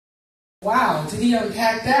Wow, did he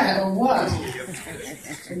unpack that or what?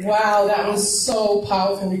 Wow, that was so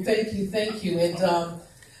powerful. Thank you. And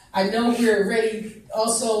I know we're ready.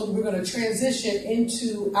 Also, we're going to transition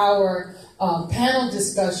into our panel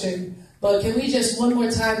discussion. But can we just one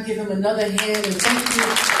more time give him another hand and thank you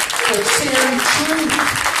for sharing truth.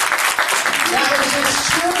 That was just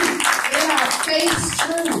truth, in our face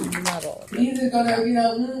truth. Either gonna,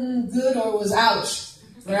 good or it was ouch,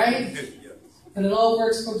 right? But it all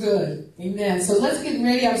works for good. Amen. So let's get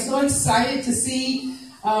ready. I'm so excited to see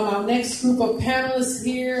our next group of panelists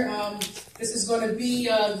here. This is going to be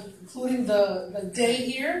including the day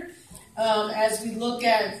here as we look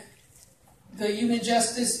at the human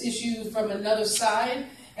justice issue from another side.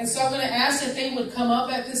 And so I'm going to ask that they would come up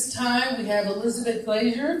at this time. We have Elizabeth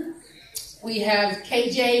Glazier. We have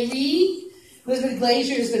KJ Reed. Elizabeth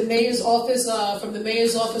Glazier is the mayor's office from the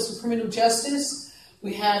Mayor's Office for Criminal Justice.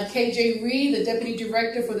 We have KJ Reed, the Deputy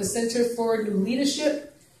Director for the Center for New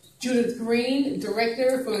Leadership. Judith Green,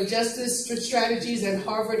 Director for Justice Strategies at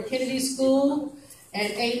Harvard Kennedy School.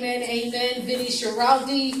 And amen, Vinny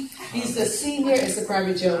Schiraldi. He's the senior, it's a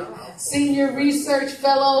private joke, Senior Research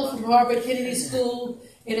Fellow from Harvard Kennedy School.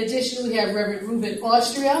 In addition, we have Reverend Ruben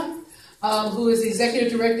Austria, who is the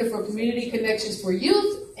Executive Director for Community Connections for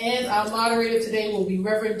Youth. And our moderator today will be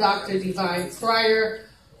Reverend Dr. Divine Pryor,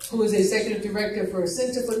 who is the Executive Director for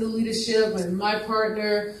Center for New Leadership, and my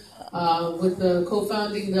partner with the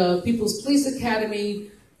co-founding the People's Police Academy,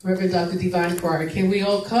 Reverend Dr. Divine Pryor. Can we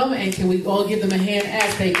all come and can we all give them a hand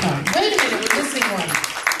as they come? Wait a minute, we're missing one.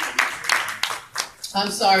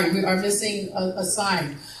 I'm sorry, we are missing a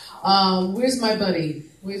sign. Where's my buddy?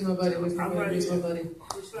 Where's my buddy?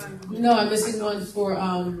 No, I'm missing one for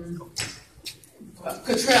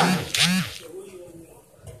Cottrell.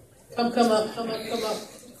 Come up.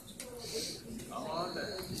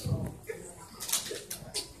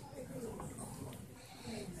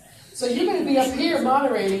 So you're going to be up here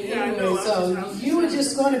moderating anyway, so you were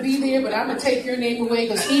just going to be there, but I'm going to take your name away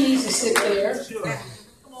because he needs to sit there.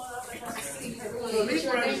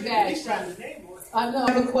 I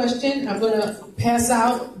have a question. I'm going to pass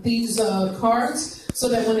out these cards so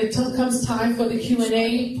that when it comes time for the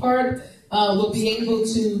Q&A part, we'll be able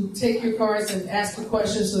to take your cards and ask the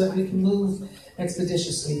questions so that we can move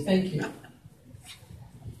expeditiously. Thank you.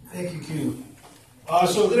 Thank you, Q.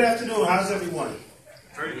 So good afternoon. How's everyone?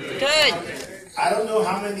 Good. I don't know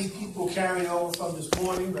how many people carried over from this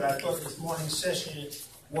morning, but I thought this morning's session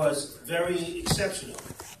was very exceptional.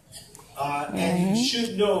 And you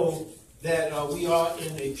should know that we are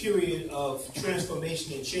in a period of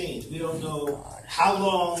transformation and change. We don't know how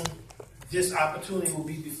long this opportunity will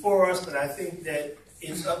be before us, but I think that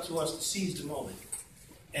it's up to us to seize the moment.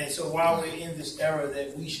 And so while we're in this era,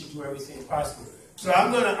 that we should do everything possible. So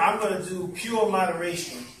I'm gonna do pure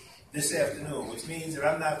moderation this afternoon, which means that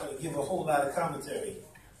I'm not going to give a whole lot of commentary.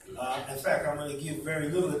 In fact, I'm going to give very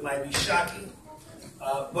little. It might be shocking.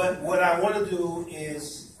 But what I want to do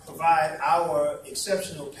is provide our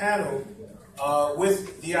exceptional panel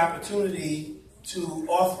with the opportunity to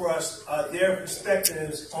offer us their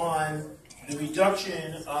perspectives on the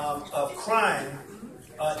reduction of crime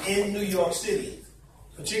in New York City,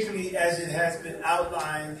 particularly as it has been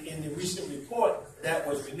outlined in the recent report that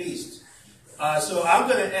was released. So I'm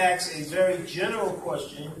going to ask a very general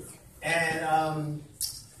question, and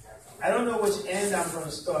I don't know which end I'm going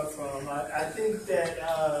to start from. I think that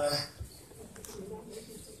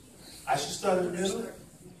I should start in the middle?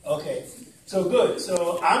 Okay, so good.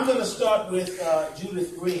 So I'm going to start with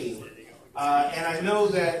Judith Green. And I know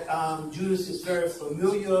that Judith is very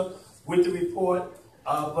familiar with the report,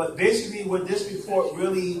 but basically what this report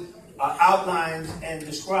really outlines and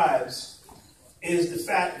describes is the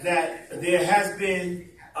fact that there has been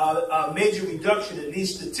a major reduction, at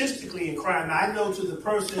least statistically, in crime. Now, I know to the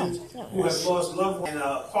persons who have lost loved ones, and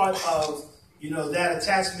part of that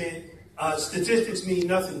attachment, statistics mean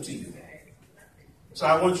nothing to you. So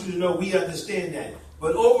I want you to know we understand that.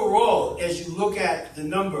 But overall, as you look at the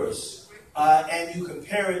numbers and you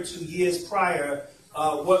compare it to years prior,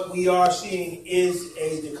 what we are seeing is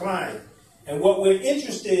a decline. And what we're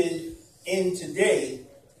interested in today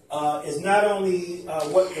is not only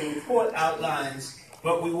what the report outlines,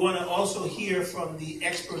 but we want to also hear from the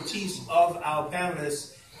expertise of our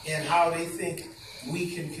panelists and how they think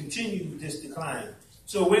we can continue this decline.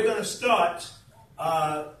 So we're going to start,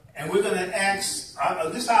 and we're going to ask,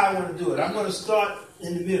 this is how I want to do it. I'm going to start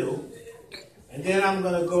in the middle, and then I'm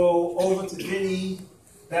going to go over to Vinny,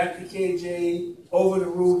 back to KJ, over to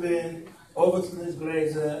Ruben, over to Ms.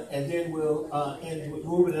 Glazer, and then we'll end with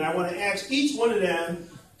Ruben. And I want to ask each one of them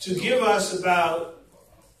to give us about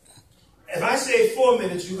if I say 4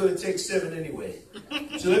 minutes, you're going to take 7 anyway.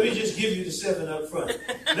 So let me just give you the 7 up front.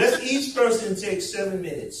 Let's each person take 7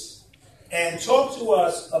 minutes and talk to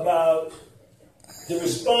us about the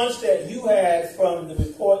response that you had from the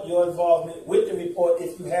report, your involvement with the report,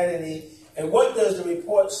 if you had any, and what does the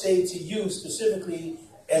report say to you specifically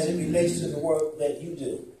as it relates to the work that you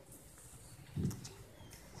do?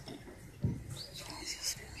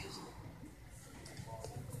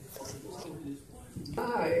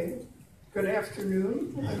 Hi, good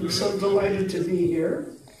afternoon. I'm so delighted to be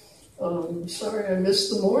here. Sorry I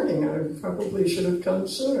missed the morning. I probably should have come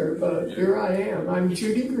sooner, but here I am. I'm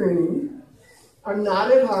Judy Green. I'm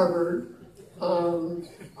not at Harvard. I'm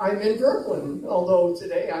in Brooklyn, although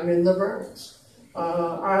today I'm in the Bronx.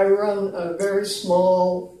 I run a very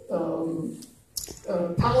small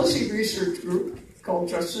policy research group called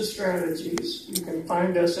Justice Strategies. You can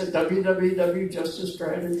find us at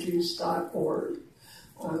www.justicestrategies.org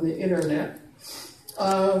on the internet.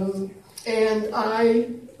 And I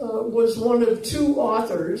was one of 2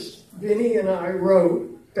 authors. Vinny and I wrote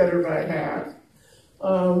Better by Half.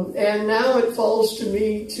 And now it falls to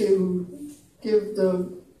me to give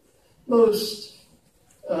the most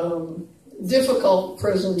difficult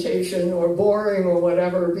presentation or boring or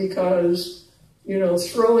whatever, because, you know,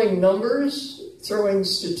 throwing numbers, throwing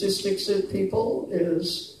statistics at people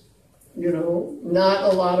is, you know, not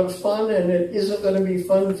a lot of fun, and it isn't going to be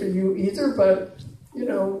fun for you either. But, you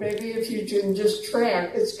know, maybe if you can just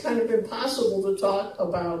track, it's kind of impossible to talk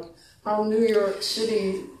about how New York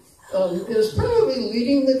City is probably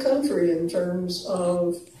leading the country in terms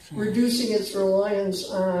of reducing its reliance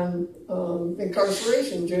on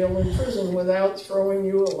incarceration, jail and prison, without throwing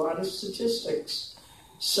you a lot of statistics.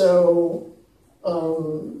 So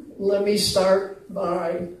let me start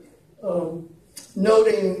by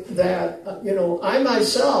noting that, you know, I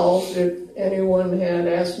myself, if anyone had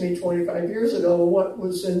asked me 25 years ago what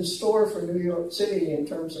was in store for New York City in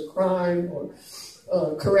terms of crime or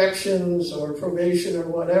corrections or probation or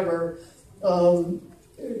whatever,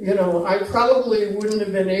 you know, I probably wouldn't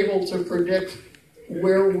have been able to predict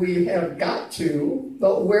where we have got to,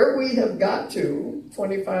 but where we have got to,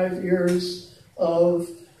 25 years of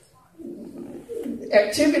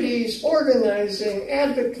activities, organizing,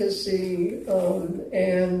 advocacy,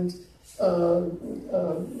 and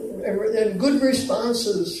good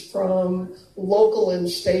responses from local and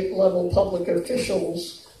state level public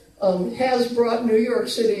officials has brought New York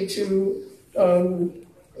City to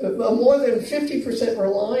a more than 50%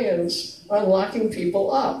 reliance on locking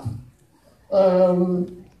people up.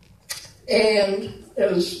 And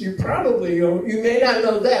as you probably know, you may not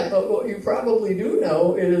know that, but what you probably do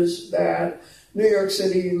know is that New York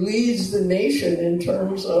City leads the nation in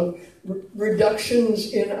terms of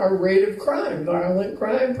reductions in our rate of crime, violent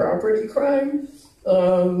crime, property crime.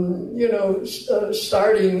 You know,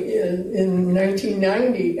 starting in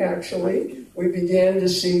 1990, actually, we began to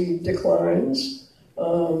see declines.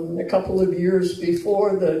 A couple of years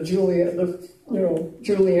before the Giuliani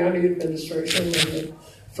administration, and the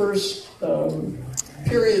first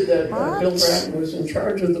period that Bill Bratton was in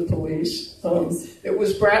charge of the police. It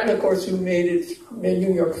was Bratton, of course, who made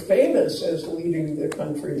New York famous as leading the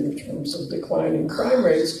country in terms of declining crime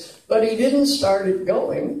rates, but he didn't start it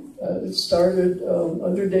going. It started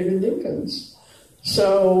under David Dinkins.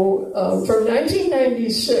 So from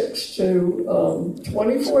 1996 to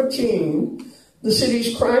 2014, the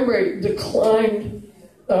city's crime rate declined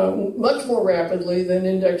much more rapidly than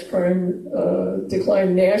index crime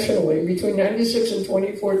declined nationally. Between 96 and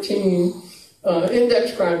 2014,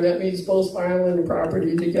 index crime, that means both violent and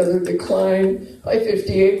property together, declined by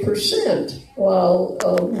 58%, while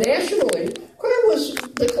nationally, crime was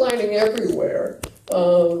declining everywhere,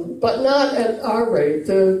 but not at our rate.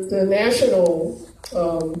 The national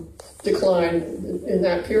decline in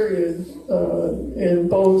that period in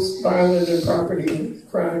both violent and property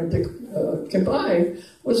crime combined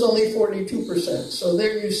was only 42%. So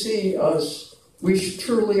there you see us. We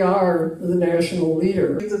truly are the national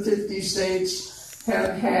leader. The 50 states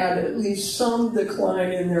have had at least some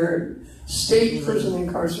decline in their state prison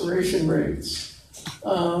incarceration rates.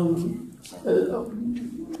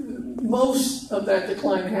 Most of that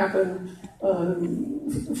decline happened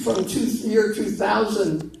from year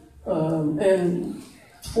 2000, and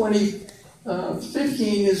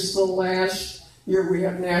 2015 is the last year we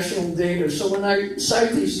have national data. So when I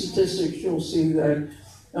cite these statistics, you'll see that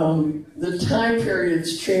the time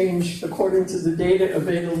periods change according to the data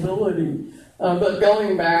availability. But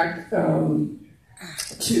going back to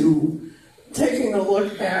taking a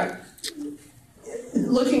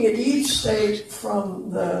looking at each state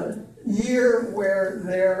from the year where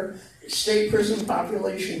their state prison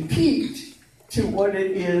population peaked to what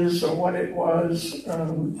it is or what it was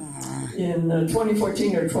in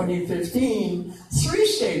 2014 or 2015, 3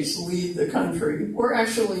 states lead the country. We're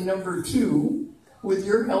actually number 2. With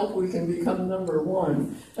your help, we can become number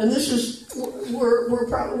 1. And this is,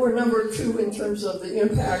 we're number 2 in terms of the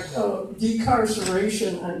impact of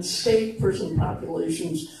decarceration on state prison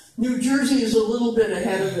populations. New Jersey is a little bit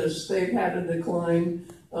ahead of us. They've had a decline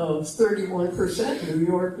of 31%. New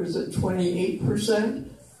York is at 28%.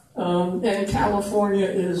 And California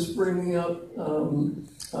is bringing up the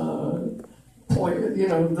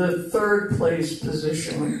 3rd place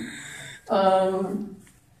position.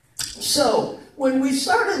 So when we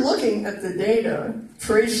started looking at the data,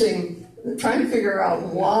 trying to figure out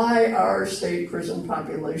why our state prison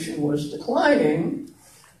population was declining,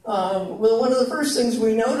 well, one of the first things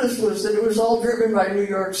we noticed was that it was all driven by New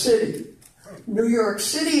York City. New York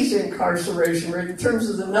City's incarceration rate, in terms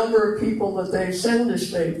of the number of people that they send to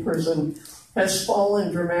state prison, has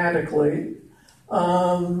fallen dramatically.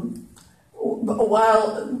 While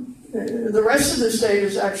the rest of the state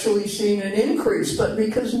has actually seen an increase, but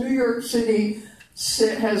because New York City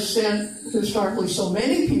has sent historically so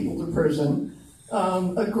many people to prison,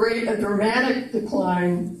 a dramatic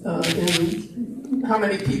decline in how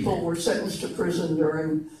many people were sentenced to prison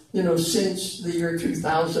during, since the year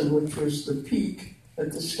 2000, which was the peak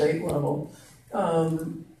at the state level,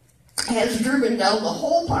 has driven down the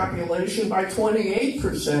whole population by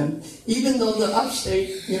 28%, even though the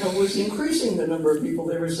upstate, was increasing the number of people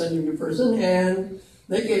they were sending to prison, and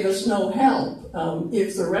they gave us no help.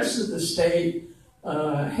 If the rest of the state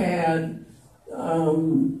had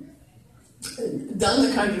done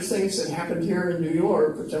the kind of things that happened here in New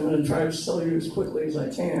York, which I'm going to try to tell you as quickly as I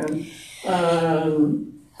can,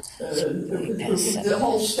 the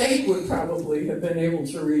whole state would probably have been able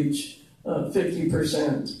to reach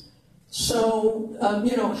 50%. So,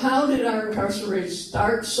 how did our incarceration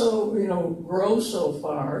start grow so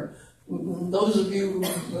far? Those of you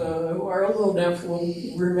who are a little deaf will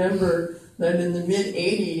remember that in the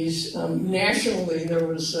mid-'80s, nationally, there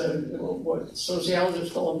was what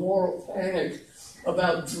sociologists call a moral panic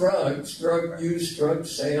about drugs, drug use, drug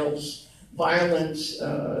sales, violence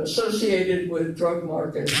associated with drug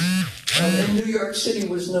markets. And New York City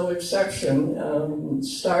was no exception.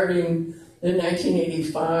 Starting in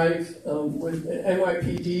 1985 with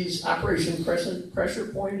NYPD's Operation Pressure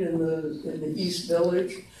Point in the East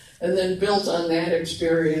Village, and then built on that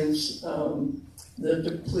experience,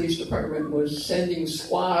 the police department was sending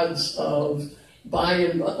squads of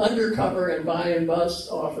undercover and buy and bust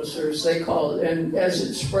officers, they call it, and as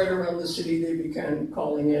it spread around the city, they began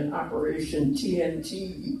calling it Operation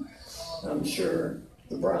TNT. I'm sure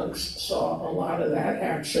the Bronx saw a lot of that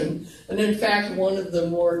action. And in fact, one of the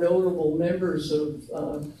more notable members of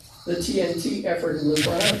the TNT effort in the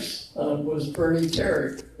Bronx was Bernie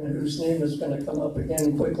Carrick, whose name is going to come up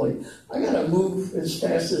again quickly. I got to move as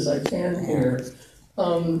fast as I can here.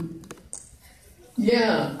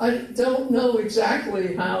 I don't know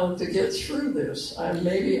exactly how to get through this.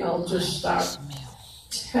 Maybe I'll just stop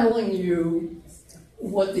telling you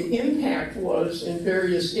what the impact was in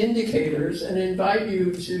various indicators and invite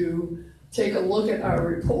you to take a look at our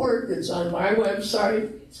report. It's on my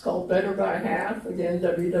website. It's called Better by Half. Again,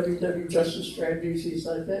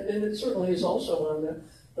 www.justicestrategies.net, and it certainly is also on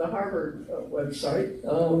the Harvard website.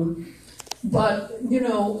 But,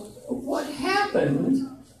 what happened,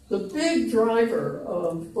 the big driver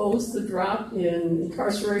of both the drop in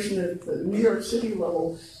incarceration at the New York City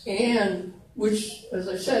level and which, as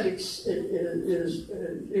I said, exceeded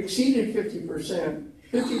 50%.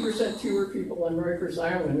 50% fewer people on Rikers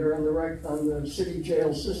Island or on the city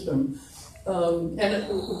jail system,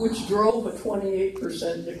 which drove a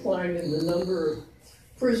 28% decline in the number of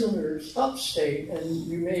prisoners upstate. And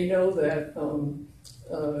you may know that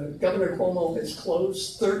Governor Cuomo has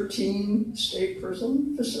closed 13 state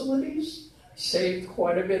prison facilities, saved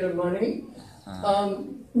quite a bit of money.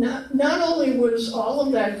 Not only was all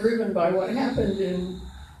of that driven by what happened in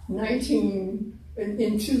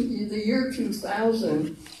the year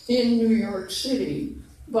 2000 in New York City,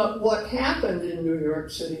 but what happened in New York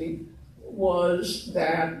City was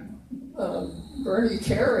that Bernie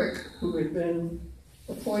Carrick, who had been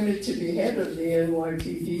appointed to be head of the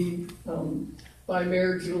NYPD by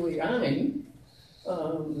Mayor Giuliani,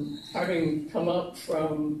 having come up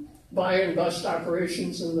from buy and bust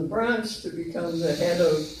operations in the Bronx to become the head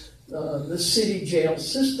of the city jail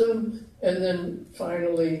system, and then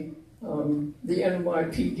finally the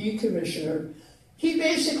NYPD commissioner. He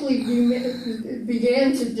basically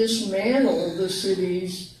began to dismantle the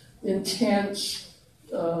city's intense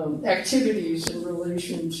activities in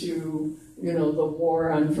relation to, the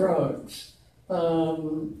war on drugs.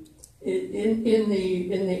 In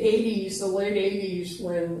the 80s, the late 80s,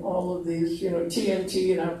 when all of these,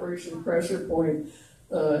 TNT and Operation Pressure Point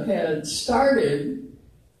had started,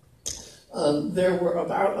 there were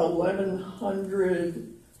about 1,100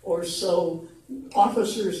 or so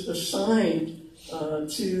officers assigned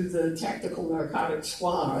to the tactical narcotics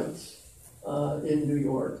squads in New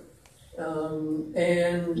York.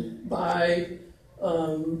 And by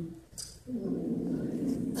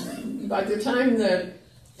the time that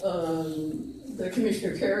the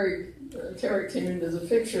Commissioner Carrick came into the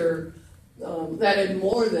picture, that had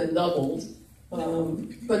more than doubled.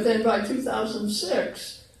 But then by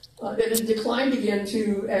 2006, it had declined again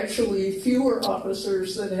to actually fewer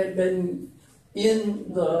officers that had been in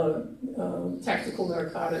the tactical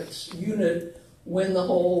narcotics unit when the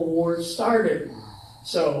whole war started.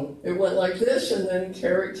 So it went like this, and then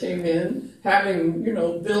Carrick came in, having,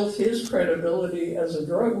 built his credibility as a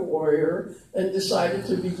drug warrior, and decided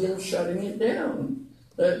to begin shutting it down.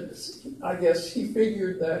 I guess he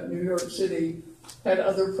figured that New York City had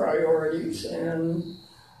other priorities, and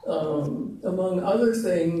among other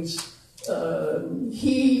things,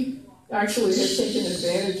 he actually had taken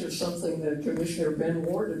advantage of something that Commissioner Ben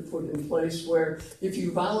Ward had put in place, where if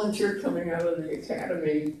you volunteered coming out of the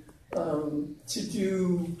academy to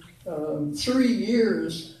do 3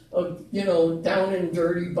 years of, down and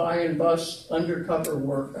dirty, buy and bust undercover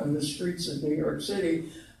work on the streets of New York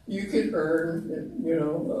City, you could earn,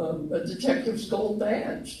 a detective's gold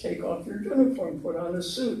badge, take off your uniform, put on a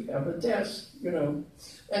suit, have a desk, and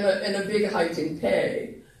a big hike in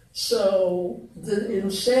pay. So the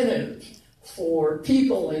incentive for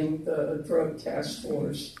peopling the drug task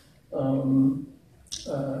force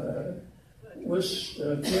was,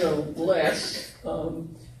 less.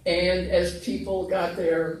 And as people got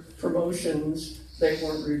their promotions, they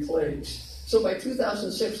weren't replaced. So by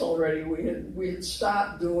 2006 already, we had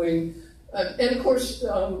stopped doing, and of course,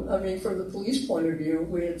 from the police point of view,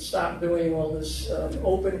 we had stopped doing all this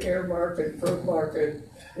open air market, drug market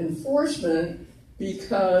enforcement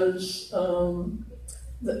because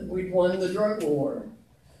we'd won the drug war.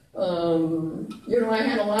 I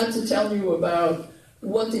had a lot to tell you about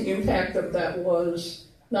what the impact of that was,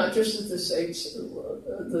 not just at the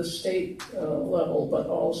state level, but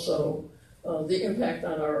also the impact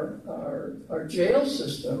on our jail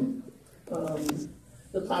system.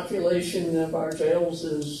 The population of our jails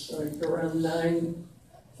is around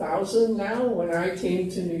 9,000 now. When I came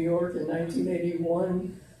to New York in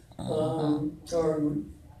 1981,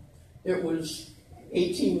 it was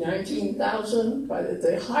 19,000. By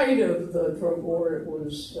the height of the drug war, it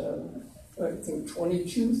was, I think,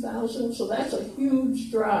 22,000. So that's a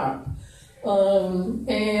huge drop.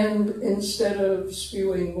 And instead of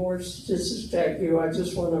spewing more statistics at you, I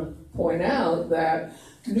just want to point out that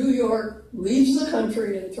New York leads the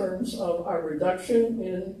country in terms of our reduction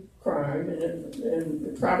in crime,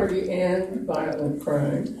 in property and violent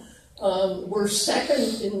crime. We're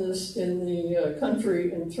second in the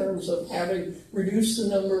country in terms of having reduced the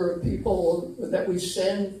number of people that we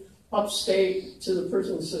send upstate to the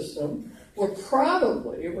prison system. We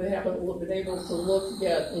haven't been able to look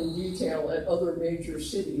yet in detail at other major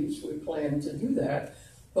cities. We plan to do that.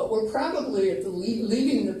 But we're probably at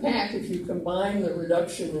leading the pack if you combine the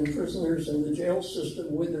reduction in prisoners in the jail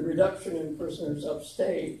system with the reduction in prisoners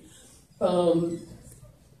upstate.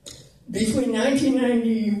 Between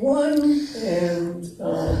 1991 and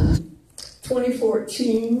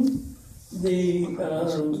 2014, the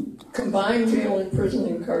combined jail and prison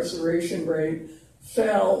incarceration rate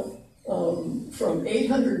fell from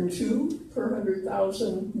 802 per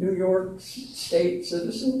 100,000 New York state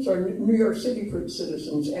citizens, or New York City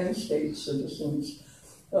citizens and state citizens,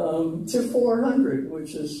 to 400,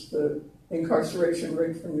 which is the incarceration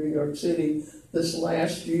rate for New York City this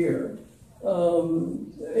last year.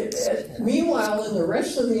 Meanwhile, in the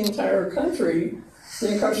rest of the entire country,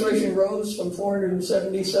 the incarceration rose from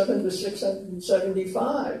 477 to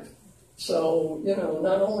 675. So,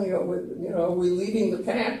 not only are we leading the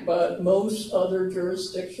pack, but most other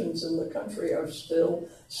jurisdictions in the country are still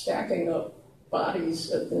stacking up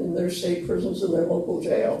bodies in their state prisons and their local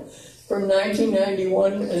jail. From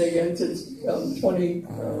 1991 and again to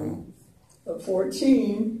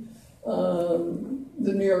 2014,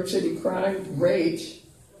 the New York City crime rate,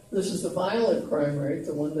 this is the violent crime rate,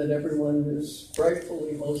 the one that everyone is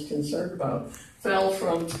rightfully most concerned about, fell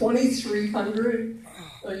from 2,300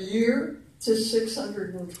 a year to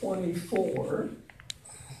 624.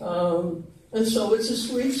 And so it's a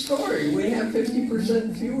sweet story. We have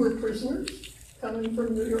 50% fewer prisoners, coming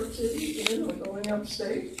from New York City in or going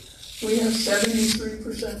upstate. We have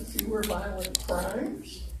 73% fewer violent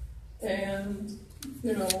crimes. And,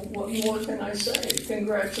 you know, what more can I say?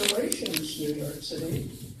 Congratulations, New York City.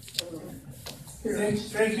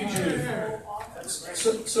 Thank you, Judith.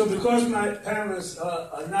 So because my panelists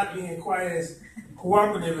are not being quite as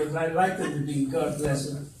cooperative as I'd like them to be, God bless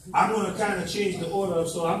them, I'm going to kind of change the order.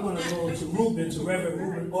 So I'm going to go to Reverend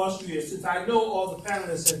Ruben Austria. Since I know all the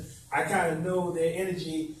panelists and I kind of know their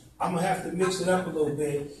energy, I'm going to have to mix it up a little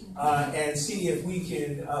bit and see if we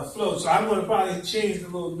can flow. So I'm going to probably change the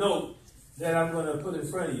little note that I'm going to put in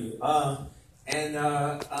front of you. And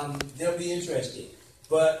they'll be interesting.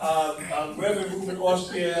 But Reverend Ruben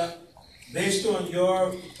Austria, based on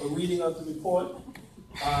your reading of the report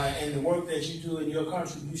and the work that you do and your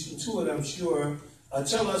contribution to it, I'm sure,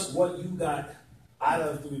 tell us what you got out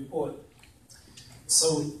of the report.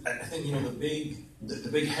 So I think, you know, the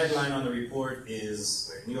big headline on the report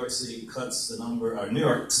is New York City cuts the number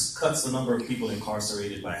of people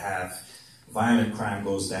incarcerated by half. Violent crime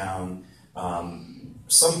goes down.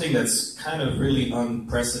 Something that's kind of really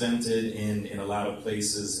unprecedented in a lot of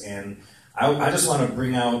places. And I just want to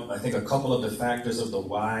bring out, I think, a couple of the factors of the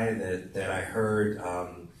why that I heard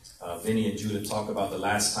Vinny and Judith talk about the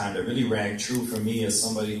last time that really rang true for me as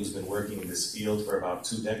somebody who's been working in this field for about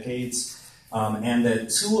 2 decades. And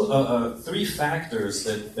that three factors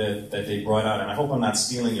that they brought out, and I hope I'm not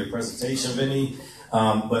stealing your presentation, Vinny,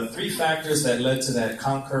 but 3 factors that led to that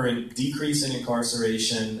concurrent decrease in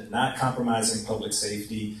incarceration, not compromising public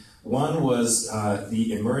safety. One was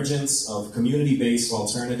the emergence of community-based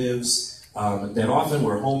alternatives that often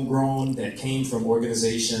were homegrown, that came from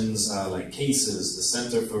organizations like CASES, the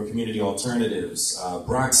Center for Community Alternatives,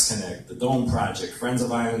 Bronx Connect, the Dome Project, Friends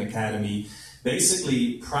of Island Academy,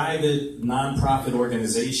 basically private nonprofit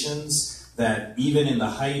organizations that even in the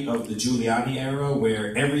height of the Giuliani era,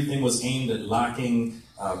 where everything was aimed at locking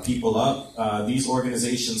people up, these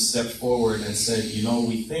organizations stepped forward and said, you know,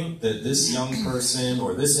 we think that this young person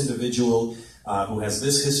or this individual who has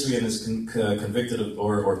this history and is convicted of,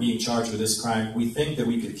 or being charged with this crime, we think that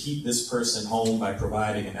we could keep this person home by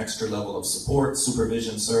providing an extra level of support,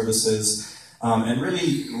 supervision services, and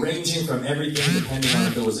really ranging from everything, depending on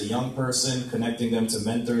if it was a young person, connecting them to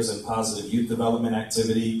mentors and positive youth development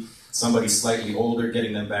activity, somebody slightly older,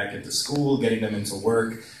 getting them back into school, getting them into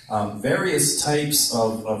work, various types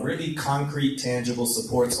of really concrete, tangible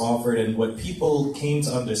supports offered. And what people came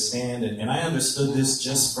to understand, and I understood this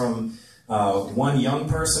just from one young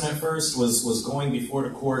person at first, was going before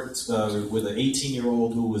the court with an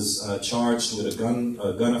 18-year-old who was charged with a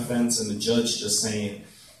gun offense, and the judge just saying,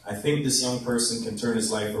 I think this young person can turn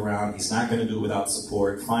his life around. He's not going to do it without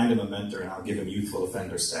support. Find him a mentor, and I'll give him youthful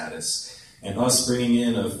offender status. And us bringing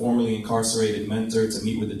in a formerly incarcerated mentor to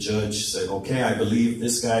meet with the judge said, okay, I believe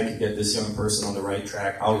this guy could get this young person on the right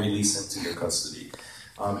track. I'll release him to your custody.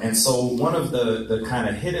 And so one of the kind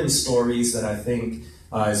of hidden stories that I think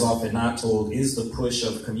is often not told is the push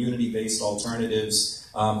of community-based alternatives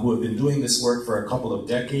who have been doing this work for a couple of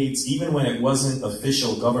decades. Even when it wasn't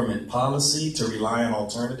official government policy to rely on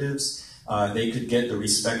alternatives, they could get the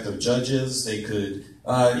respect of judges. They could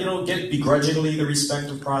get begrudgingly the respect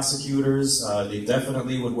of prosecutors. They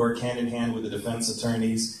definitely would work hand in hand with the defense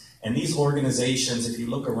attorneys. And these organizations, if you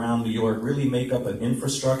look around New York, really make up an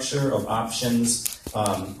infrastructure of options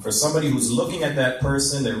for somebody who's looking at that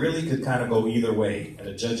person that really could kind of go either way. And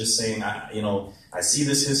the judge is saying, I see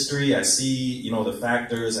this history, I see, the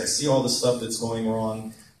factors, I see all the stuff that's going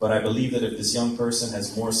wrong, but I believe that if this young person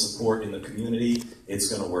has more support in the community, it's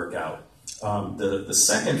going to work out. The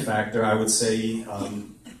second factor, I would say,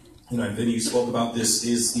 and Vinny, you spoke about this,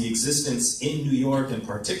 is the existence in New York, and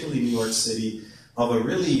particularly New York City, of a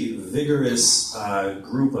really vigorous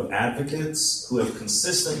group of advocates who have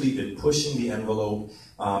consistently been pushing the envelope,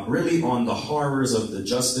 really on the horrors of the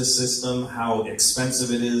justice system, how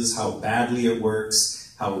expensive it is, how badly it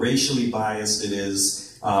works, how racially biased it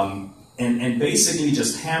is, and basically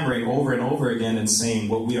just hammering over and over again and saying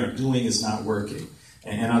what we are doing is not working.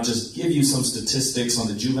 And I'll just give you some statistics on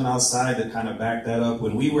the juvenile side that kind of back that up.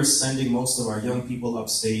 When we were sending most of our young people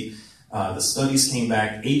upstate, the studies came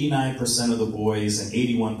back 89% of the boys and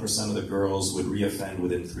 81% of the girls would reoffend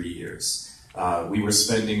within 3 years. We were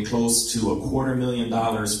spending close to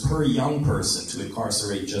 $250,000 per young person to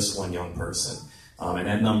incarcerate just one young person. And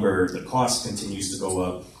that number, the cost continues to go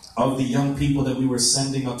up. Of the young people that we were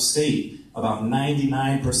sending upstate, about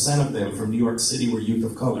 99% of them from New York City were youth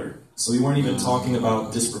of color. So we weren't even talking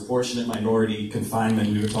about disproportionate minority confinement,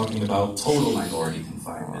 we were talking about total minority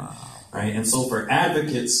confinement. Right? And so for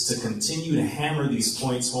advocates to continue to hammer these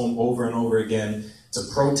points home over and over again, to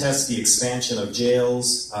protest the expansion of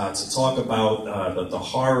jails, to talk about the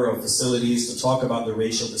horror of facilities, to talk about the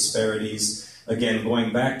racial disparities. Again,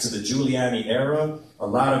 going back to the Giuliani era, a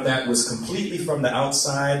lot of that was completely from the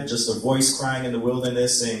outside, just a voice crying in the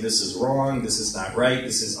wilderness saying this is wrong, this is not right,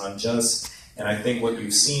 this is unjust. And I think what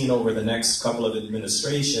we've seen over the next couple of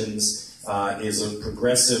administrations is a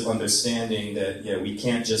progressive understanding that, yeah, we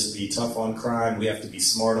can't just be tough on crime, we have to be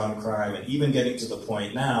smart on crime, and even getting to the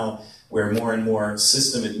point now where more and more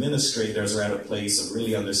system administrators are at a place of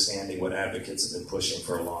really understanding what advocates have been pushing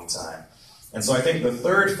for a long time. And so I think the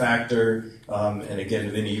third factor, and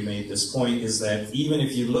again, Vinny, you made this point, is that even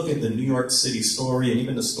if you look at the New York City story and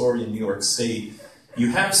even the story in New York State,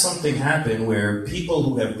 you have something happen where people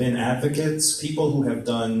who have been advocates, people who have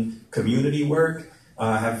done community work,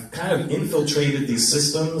 have kind of infiltrated these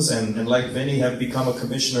systems and like Vinny, have become a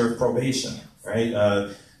commissioner of probation, right?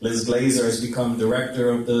 Liz Glazer has become director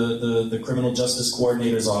of the Criminal Justice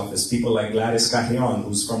Coordinator's Office. People like Gladys Cajon,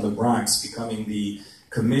 who's from the Bronx, becoming the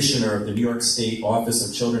commissioner of the New York State Office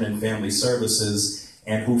of Children and Family Services,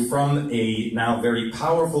 and who from a now very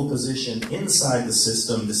powerful position inside the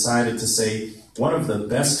system decided to say, one of the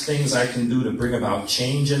best things I can do to bring about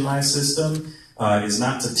change in my system is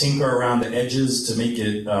not to tinker around the edges to make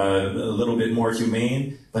it a little bit more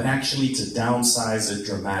humane, but actually to downsize it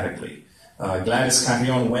dramatically. Gladys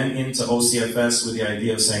Cajon went into OCFS with the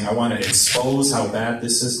idea of saying, I want to expose how bad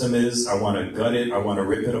this system is, I want to gut it, I want to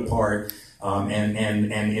rip it apart. And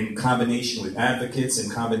in combination with advocates, in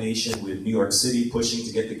combination with New York City pushing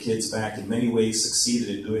to get the kids back, in many ways succeeded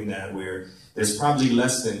in doing that, where there's probably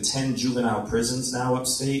less than 10 juvenile prisons now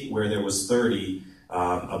upstate, where there was 30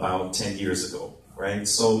 about 10 years ago, right?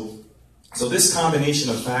 So this combination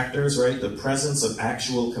of factors, right, the presence of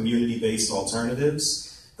actual community-based alternatives,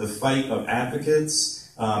 the fight of advocates,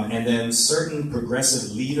 and then certain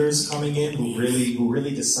progressive leaders coming in who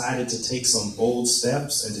really decided to take some bold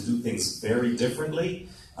steps and to do things very differently,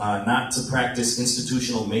 not to practice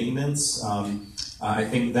institutional maintenance. I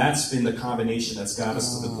think that's been the combination that's got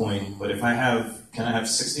us to the point. But if can I have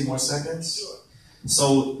 60 more seconds? Sure.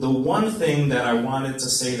 So the one thing that I wanted to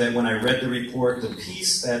say that when I read the report, the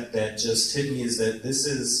piece that just hit me is that this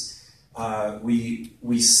is, we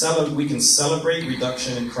can celebrate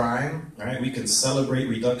reduction in crime, right? We can celebrate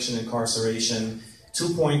reduction in incarceration.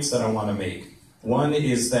 2 points that I want to make. One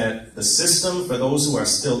is that the system, for those who are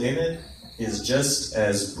still in it, is just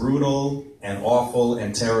as brutal and awful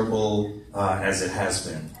and terrible as it has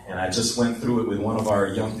been. And I just went through it with one of our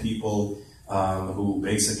young people who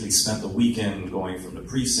basically spent the weekend going from the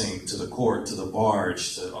precinct to the court to the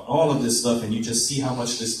barge to all of this stuff, and you just see how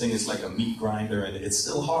much this thing is like a meat grinder, and it's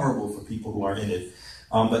still horrible for people who are in it.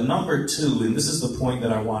 But number two, and this is the point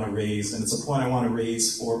that I want to raise, and it's a point I want to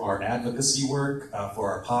raise for our advocacy work,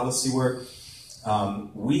 for our policy work.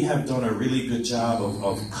 We have done a really good job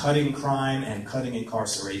of cutting crime and cutting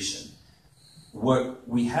incarceration. What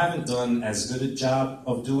we haven't done as good a job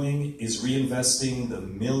of doing is reinvesting the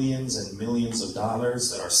millions and millions of dollars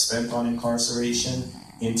that are spent on incarceration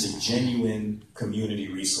into genuine community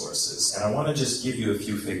resources. And I want to just give you a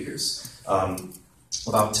few figures.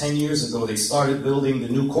 About 10 years ago, they started building the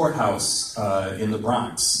new courthouse in the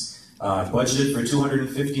Bronx. Budgeted for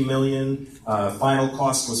 $250 million. Final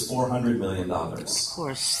cost was $400 million. Of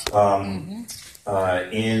course.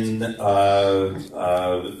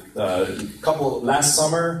 Last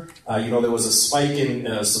summer, there was a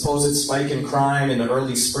supposed spike in crime in the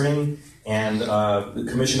early spring, and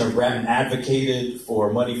Commissioner Bratton advocated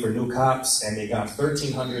for money for new cops, and they got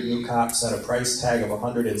 1,300 new cops at a price tag of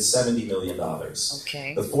 $170 million.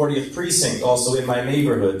 Okay. The 40th precinct, also in my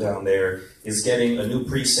neighborhood down there, is getting a new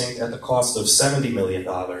precinct at the cost of $70 million.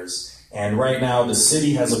 And right now, the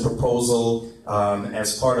city has a proposal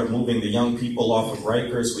as part of moving the young people off of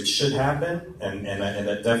Rikers, which should happen, and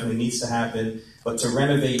that definitely needs to happen, but to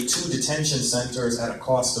renovate 2 detention centers at a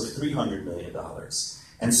cost of $300 million.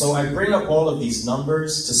 And so I bring up all of these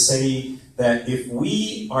numbers to say that if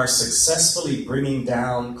we are successfully bringing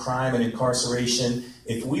down crime and incarceration,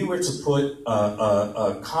 if we were to put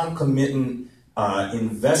a concomitant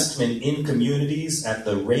investment in communities at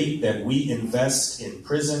the rate that we invest in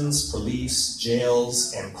prisons, police,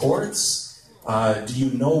 jails, and courts, do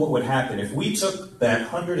you know what would happen? If we took that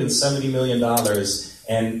 $170 million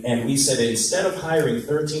and we said, instead of hiring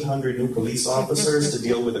 1,300 new police officers to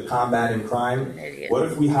deal with the combat in crime, what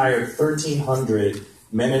if we hired 1,300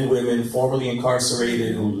 men and women formerly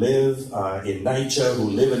incarcerated who live in NYC, who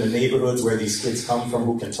live in the neighborhoods where these kids come from,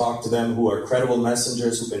 who can talk to them, who are credible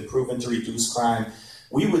messengers, who've been proven to reduce crime?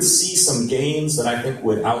 We would see some gains that I think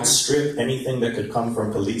would outstrip anything that could come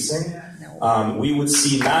from policing. We would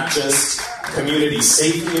see not just community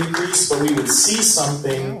safety increase, but we would see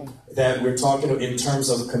something that we're talking in terms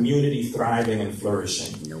of community thriving and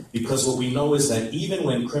flourishing. Because what we know is that even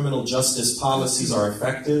when criminal justice policies are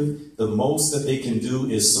effective, the most that they can do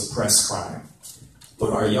is suppress crime.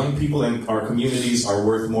 But our young people in our communities are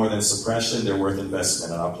worth more than suppression, they're worth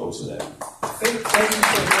investment, and I'll close with that. Thank you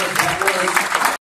so much.